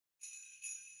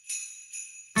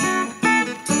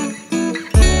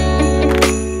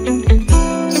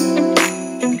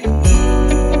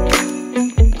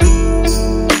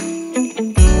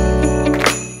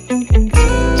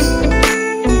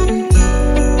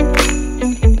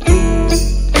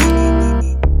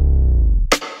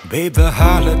Babe, the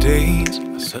holidays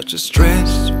are such a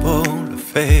stressful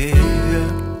affair.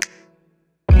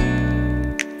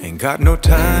 Ain't got no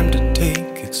time to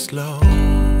take it slow.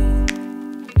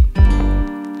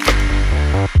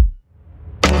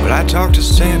 Well, I talked to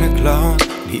Santa Claus,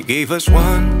 and he gave us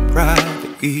one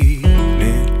private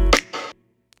evening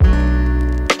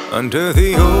under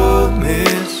the old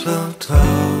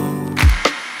mistletoe.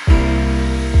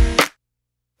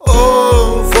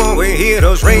 Oh, for we hear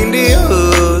those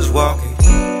reindeers walking,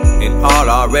 and all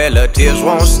our relatives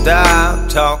won't stop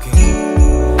talking.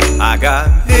 I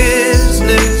got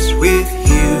business with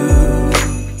you.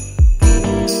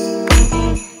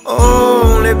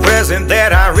 Only present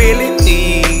that I really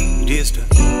need is to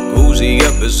cozy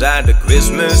up beside the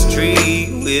Christmas tree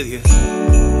with you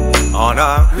on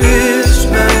our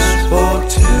Christmas for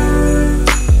two.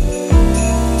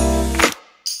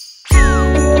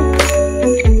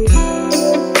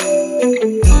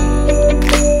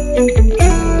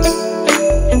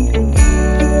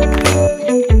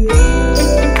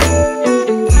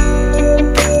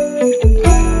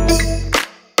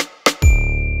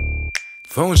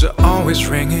 Phones are always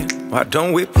ringing, why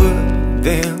don't we put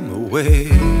them away?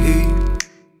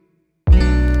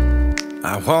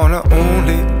 I wanna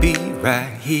only be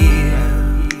right here.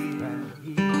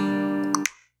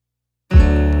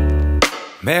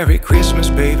 Merry Christmas,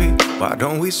 baby, why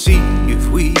don't we see if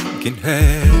we can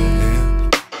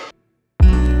have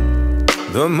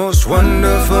the most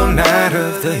wonderful night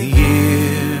of the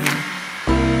year?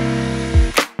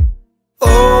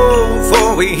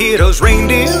 Oh, we hear those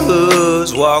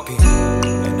reindeers walking,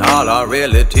 and all our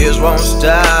relatives won't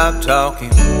stop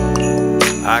talking.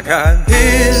 I got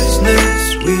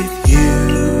business with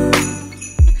you.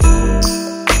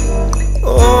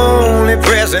 Only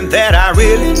present that I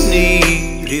really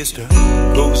need is to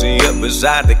cozy up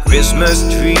beside the Christmas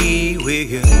tree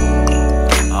with you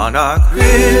on our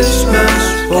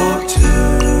Christmas for two.